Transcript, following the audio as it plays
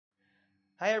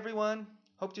Hi everyone,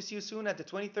 hope to see you soon at the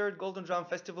 23rd Golden Drum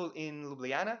Festival in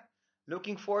Ljubljana.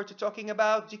 Looking forward to talking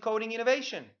about decoding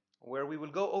innovation, where we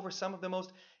will go over some of the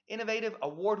most innovative,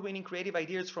 award-winning creative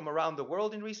ideas from around the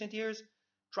world in recent years,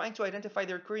 trying to identify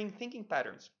the recurring thinking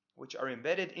patterns which are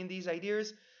embedded in these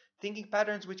ideas, thinking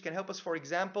patterns which can help us, for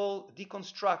example,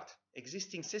 deconstruct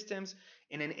existing systems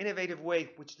in an innovative way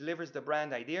which delivers the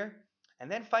brand idea, and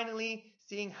then finally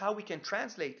seeing how we can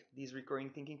translate these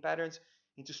recurring thinking patterns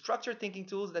into structured thinking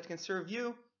tools that can serve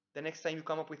you the next time you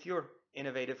come up with your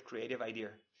innovative creative idea.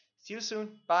 See you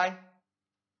soon. Bye.